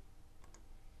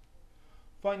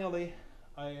 Finally,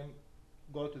 I am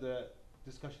go to the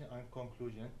discussion and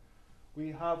conclusion.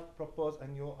 We have proposed a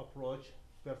new approach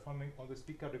performing on the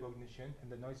speaker recognition in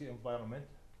the noisy environment.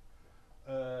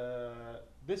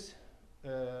 This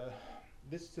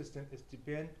system is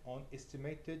depend on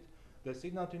estimated the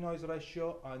signal to noise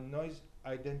ratio and noise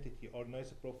identity or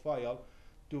noise profile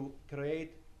to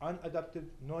create an adaptive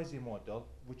noisy model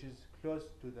which is close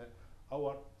to the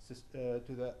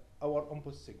our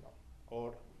input signal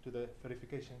or to the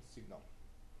verification signal.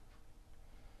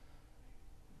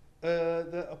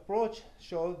 The approach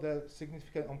shows the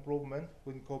significant improvement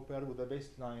when compared with the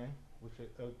baseline with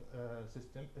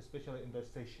system, especially in the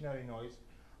stationary noise.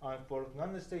 And for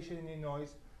non-stationary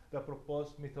noise, the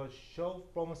proposed method show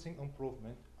promising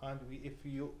improvement. And if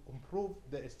you improve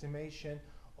the estimation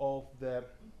of the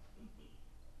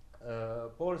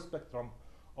power spectrum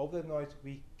of the noise,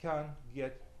 we can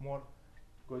get more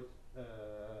good,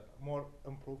 more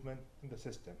improvement in the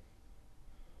system.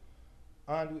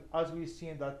 And as we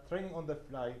see that training on the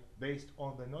fly based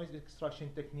on the noise extraction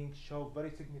technique show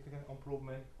very significant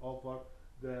improvement over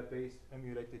the base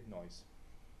emulated noise.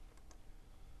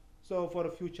 So for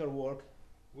the future work,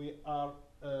 we are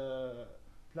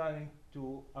planning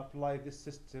to apply this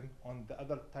system on the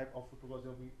other type of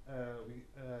proposal.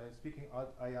 Speaking as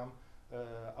I am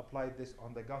applied this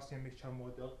on the Gaussian mixture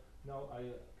model. Now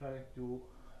I planning to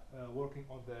working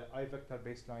on the I-vector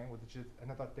baseline, which is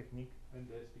another technique in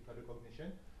the speaker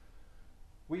recognition.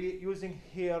 We using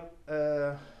here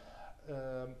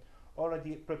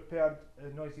already prepared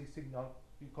noisy signal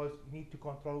because we need to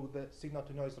control the signal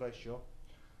to noise ratio.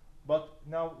 But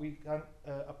now we can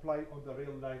apply on the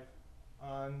real life,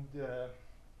 and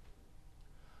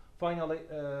finally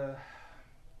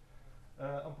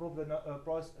improve the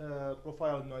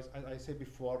profile noise, as I said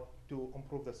before, to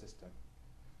improve the system.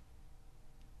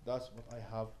 That's what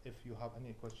I have. If you have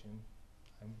any question,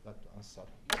 I'm glad to answer.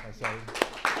 Sorry.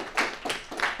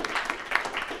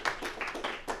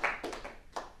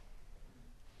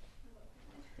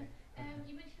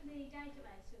 You mentioned the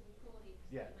database of recordings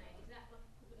Yeah. that you made. Is that like,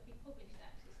 have you published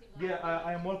that? 'Cause it seemed like Yeah,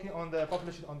 I am working on the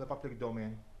publishing on the public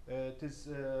domain. It is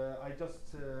I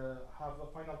just have a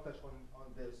final touch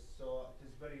on this, so it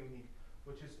is very unique,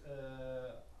 which is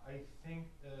I think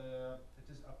it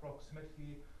is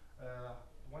approximately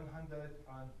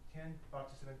 110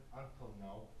 participants until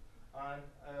now, And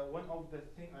one of the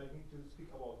things I need to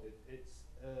speak about it, it's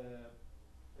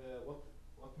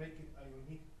what make it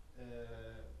unique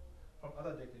from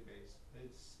other database.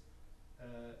 It's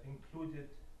included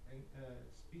in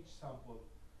speech sample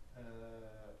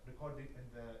recorded in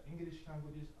the English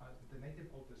languages and the native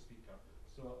of the speaker.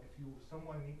 So if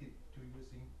someone needed to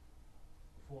using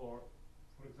for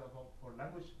example, for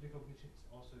language recognition, it's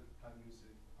also can use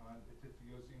it, and if it's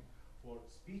using for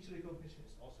speech recognition,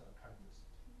 it's also can use it.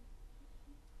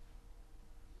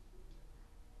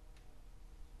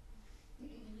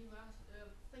 And you were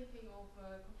thinking of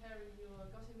comparing your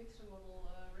Gaussian mixture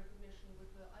model recognition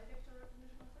with the I-vector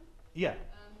recognition, I think? Yeah.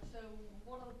 So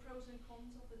what are the pros and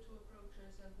cons of the two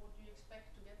approaches, and what do you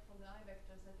expect to get from the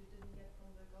I-vectors that you didn't get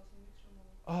from the Gaussian mixture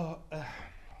model?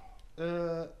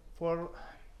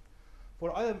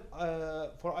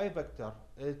 For I vector,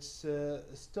 it's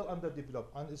still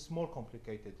underdeveloped and it's more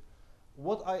complicated.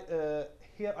 What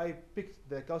here I picked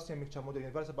the Gaussian mixture model,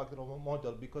 universal background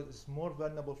model, because it's more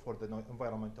vulnerable for the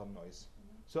environmental noise.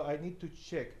 So I need to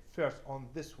check first on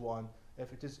this one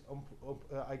if it is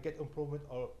I get improvement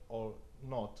or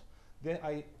not. Then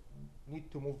I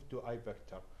need to move to I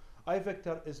vector. I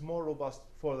vector is more robust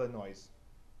for the noise,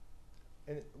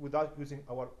 and without using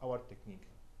our technique.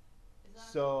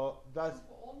 So that's true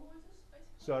for all noises,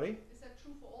 basically? Sorry? Is that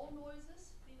true for all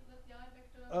noises, that the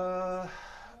I-vector is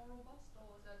more robust,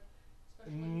 or is that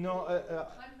especially no, for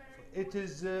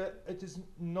time-varying it is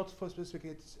not for specific.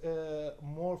 It's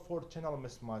more for channel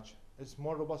mismatch. It's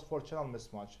more robust for channel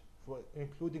mismatch, for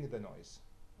including the noise.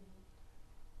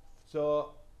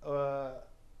 So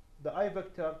the I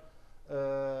vector,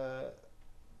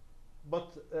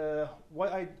 but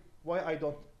why I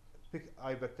don't pick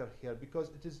I vector here, because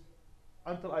it is,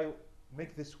 until I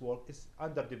make this work, it's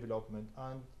under development,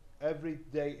 and every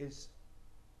day is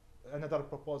another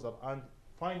proposal. And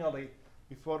finally,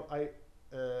 before I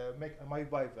make my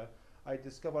Viva, I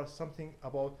discovered something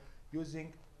about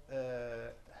using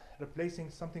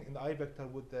replacing something in the I vector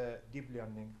with the deep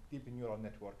learning, deep neural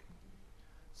network.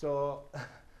 So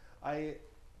I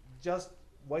just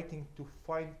waiting to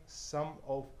find some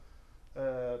of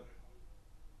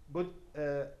good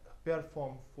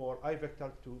perform for I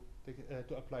vector to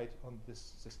apply it on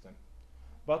this system.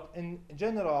 But in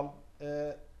general,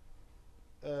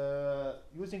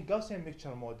 using Gaussian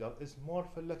mixture model is more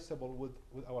flexible with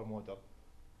our model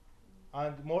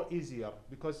and more easier,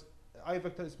 because I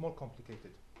vector is more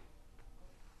complicated.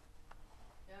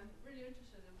 Yeah, I'm really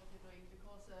interested in what you're doing,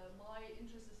 because my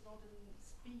interest is not in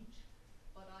speech,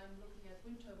 but I'm looking at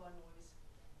wind turbine noise.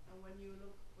 And when you're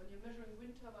measuring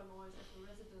wind turbine noise at the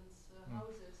residents'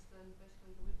 houses, then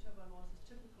basically the wind turbine noise is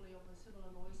typically of a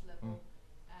similar noise level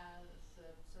as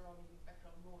surrounding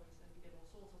background noise, and you get all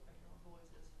sorts of background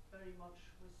noises, very much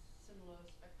with similar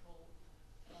spectral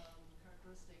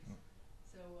characteristics.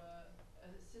 So a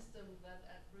system that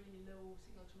at really low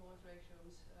signal-to-noise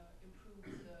ratios improves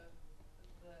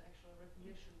the actual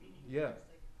recognition. Yeah.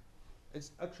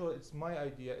 It's my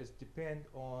idea is depend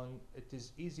on, it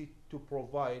is easy to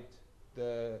provide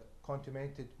the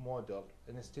contaminated model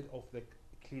instead of the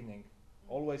cleaning.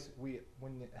 Always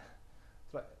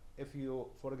if you,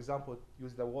 for example,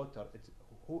 use the water, it's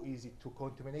who easy to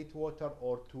contaminate water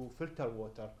or to filter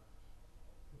water.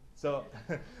 So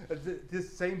it's the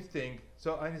same thing.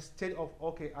 So instead of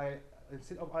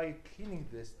I cleaning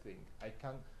this thing, I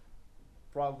can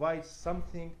provide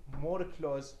something more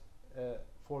close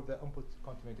for the input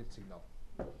contaminated signal.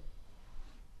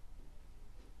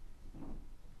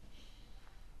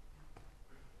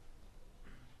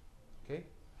 Okay.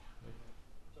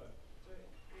 Sorry. So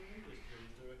in industry,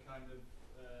 is there a kind of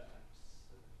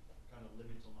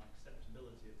limit on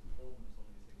acceptability of performance on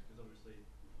these things? Because obviously,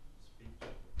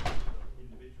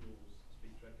 individuals'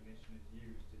 speech recognition is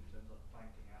used in terms of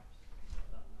banking apps, things like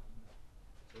that now, isn't it?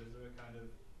 So is there a kind of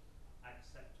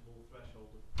acceptable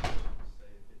threshold of performance,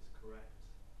 say if it's correct?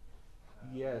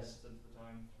 Yes. 1% of the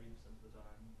time, 3% of the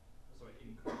time. Sorry,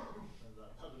 incorrect.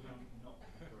 that would be not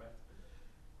correct.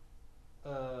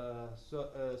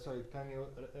 Sorry, can you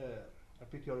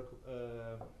repeat your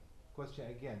question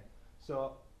again?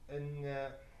 So in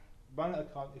bank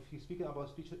account, if you're speaking about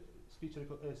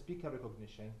speaker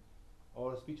recognition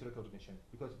or speech recognition,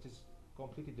 because it is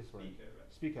completely different.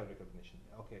 Speaker recognition.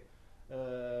 Okay.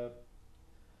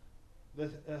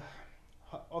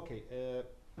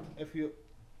 If you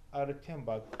return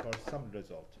back for some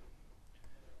result.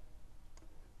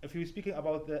 If you're speaking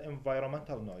about the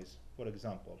environmental noise, for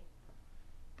example,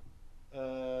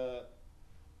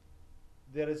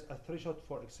 there is a threshold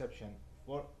for exception.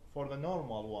 For the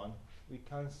normal one, we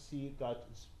can see that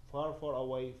it's far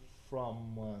away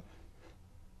from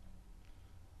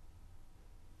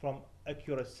from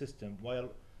accurate system, while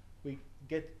we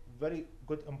get very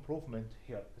good improvement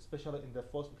here, especially in the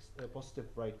positive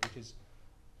rate,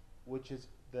 which is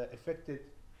the affected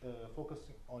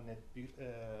focusing on it.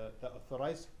 The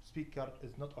authorized speaker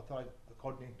is not authorized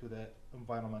according to the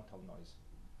environmental noise.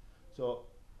 So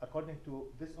according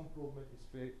to this improvement, it's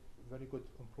very good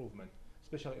improvement,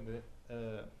 especially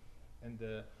in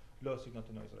the low signal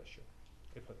to noise ratio.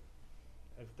 If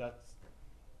that's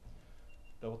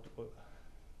the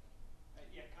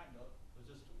yeah, kind of. I was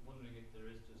just wondering if there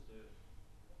is just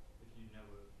if you know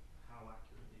how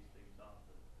accurate these things are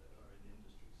that are in the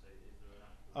industry. Say, is there an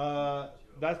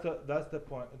accurate? That's the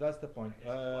point. That's the point.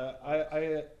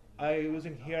 I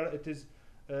using here it is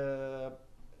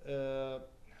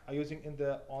I using in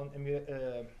the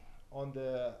on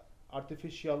the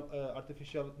artificial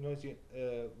noisy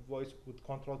voice would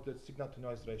control the signal to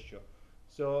noise ratio.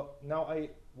 So now I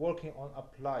working on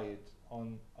apply it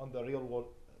on the real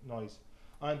world noise.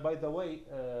 And by the way,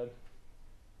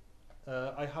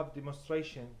 I have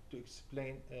demonstration to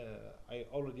explain. I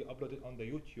already uploaded on the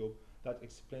YouTube that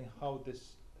explain how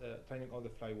this training on the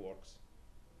fly works.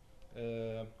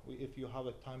 If you have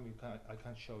a time, I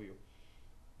can show you.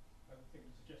 I think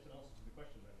to suggest an answer to the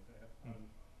question then there.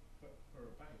 For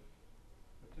a bank,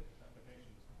 for typical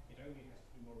applications, it only has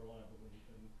to be more reliable than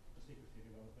the secrecy of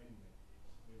your maiden name.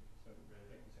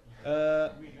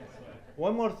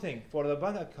 One more thing for the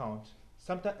bank account.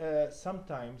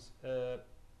 Sometimes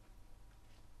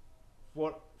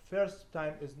for first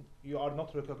time is you are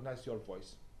not recognize your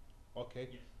voice. Okay,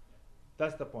 Yes.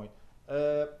 that's the point.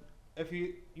 If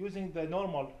you using the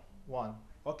normal one,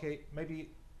 okay, maybe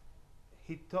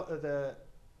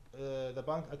the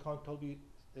bank account told me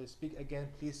speak again,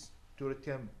 please to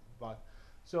return back.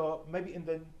 So maybe in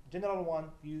the general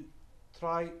one you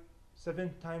try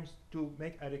 7 times to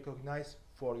make a recognize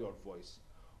for your voice.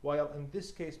 While in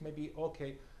this case maybe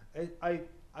okay,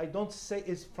 I don't say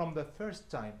it's from the first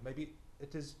time. Maybe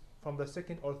it is from the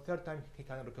second or third time he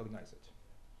can recognize it.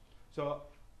 So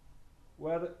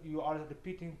where you are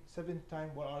repeating 7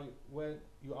 times, where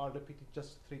you are repeating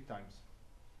just 3 times.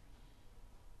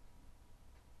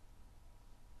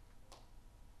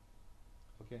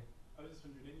 Okay. I was just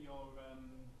wondering, in your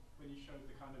when you showed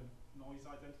the kind of noise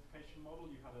identification model,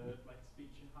 you had a like a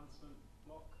speech enhancement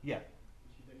block. Yeah.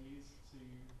 Which you then use to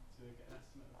get an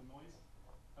estimate of the noise.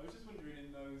 I was just wondering,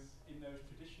 in those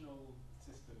traditional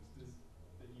systems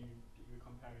that you were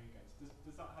comparing against,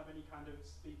 does that have any kind of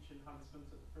speech enhancement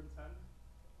at the front end,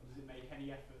 or does it make any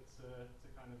effort to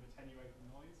kind of attenuate the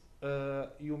noise?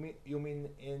 You mean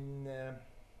in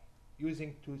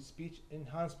using to speech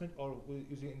enhancement or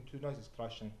using into noise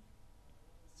extraction?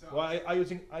 So well, I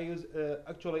use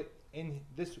actually in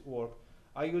this work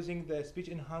I using the speech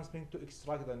enhancement to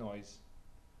extract the noise,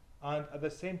 and at the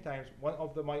same time one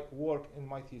of my work in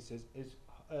my thesis is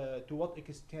to what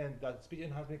extent that speech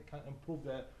enhancement can improve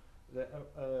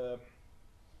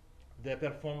the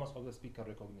performance of the speaker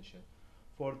recognition.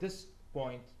 For this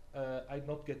point, I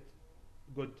not get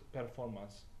good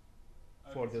performance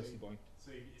for this point.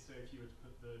 So if you were to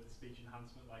put the speech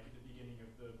enhancement like at the beginning of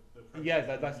the process,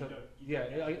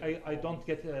 yeah, I don't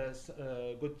get a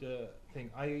good thing.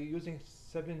 I using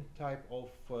 7 type of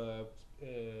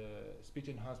speech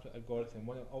enhancement algorithm.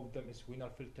 One of them is winner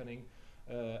filtering,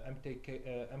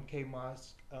 MK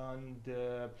mask, and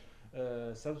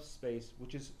subspace,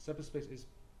 which is subspace is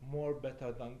more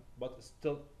better than, but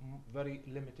still very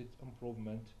limited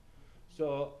improvement.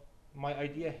 So my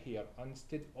idea here,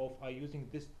 instead of I using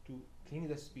this to clean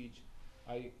the speech,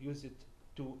 I use it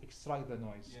to extract the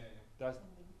noise. Yeah. That's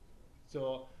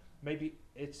so maybe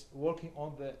it's working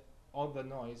on the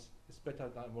noise is better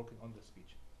than working on the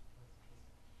speech.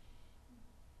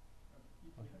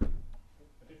 A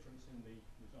difference in the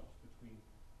results between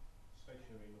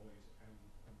stationary noise and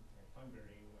time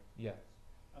varying noise. Yeah.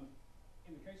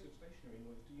 In the case of stationary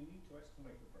noise, do you need to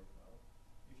estimate the profile?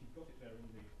 If you've got it there in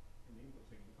the input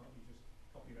signal, can't you just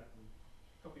copy that and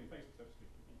copy and paste it, so to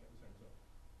speak, and you get the same result?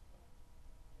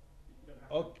 You don't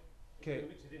have to. Okay.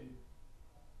 You mix it in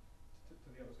to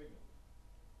the other signal.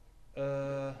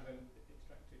 And then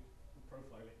extract it, and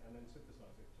profile it, and then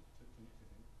synthesize it to mix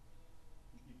it in.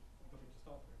 You've got it to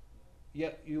start with.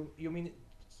 Yeah, you mean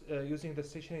using the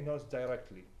stationary noise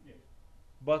directly? Yes.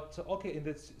 But okay, in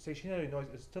the stationary noise,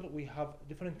 still we have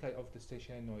different kind of the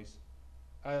stationary noise.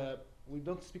 We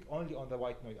don't speak only on the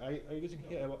white noise. I using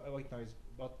here a white noise,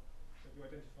 but you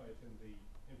identify it in the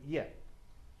input. Yeah.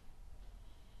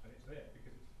 And it's there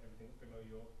because everything's below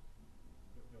your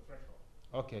threshold.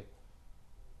 Okay.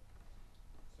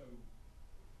 So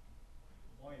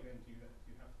why then do you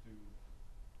have to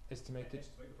Estimate it.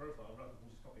 estimate the profile rather than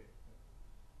just copy it?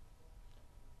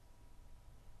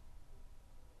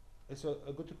 It's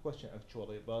a good question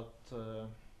actually, but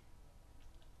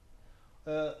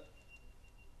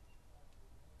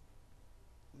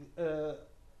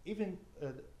even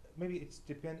maybe it's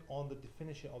depend on the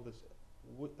definition of this.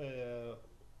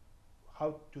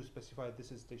 How to specify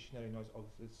this is stationary noise or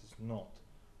this is not,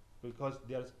 because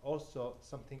there's also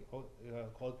something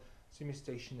called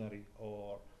semi-stationary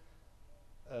or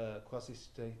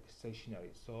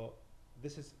quasi-stationary. So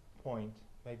this is point.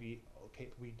 Maybe okay,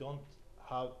 we don't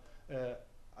have,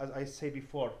 as I say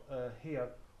before, here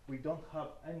we don't have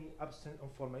any absent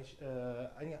information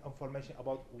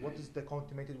about what is the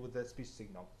contaminated with the speech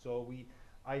signal. So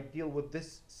I deal with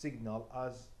this signal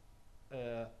as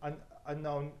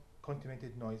unknown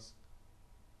contaminated noise.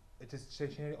 It is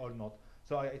stationary or not.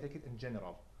 So I take it in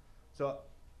general. So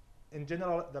in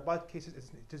general, the bad cases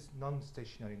it is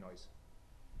non-stationary noise.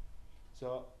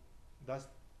 So that's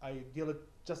I deal it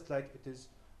just like it is.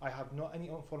 I have no any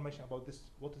information about this.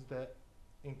 What is the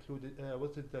included?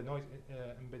 What is the noise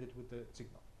embedded with the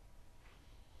signal?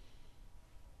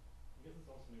 I guess it's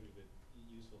also maybe a bit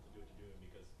useful to do what you're doing,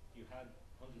 because if you had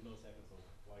 100 milliseconds of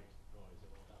white noise, it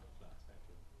won't have a flat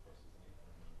spectrum versus an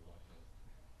infinite amount of white noise.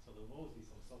 So there'll always be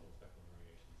some subtle spectral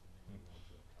variations, and maybe you want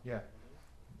to account Yeah, for those.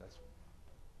 that's.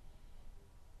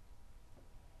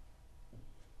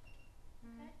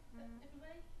 Okay,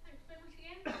 Everybody, thanks very much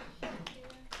again.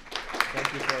 Thank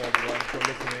you for everyone for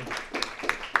listening.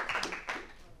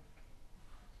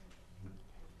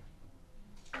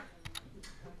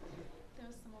 There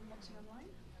was someone watching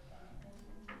online.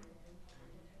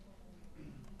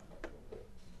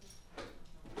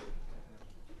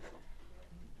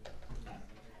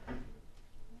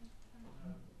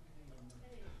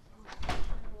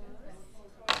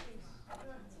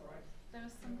 There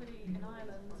was somebody in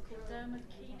Ireland called Dermot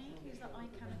Keeney, who's at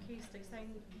ICANN Acoustics,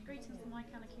 saying, "Greetings from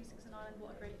ICANN Acoustics in Ireland,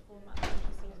 what a great format, thank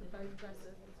you so very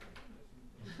impressive."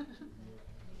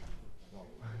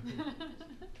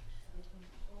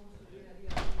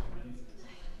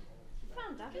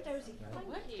 Fantastic, Rosie.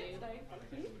 Thank you. Thank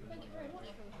you. Thank you very much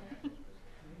for that.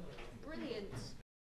 Brilliant.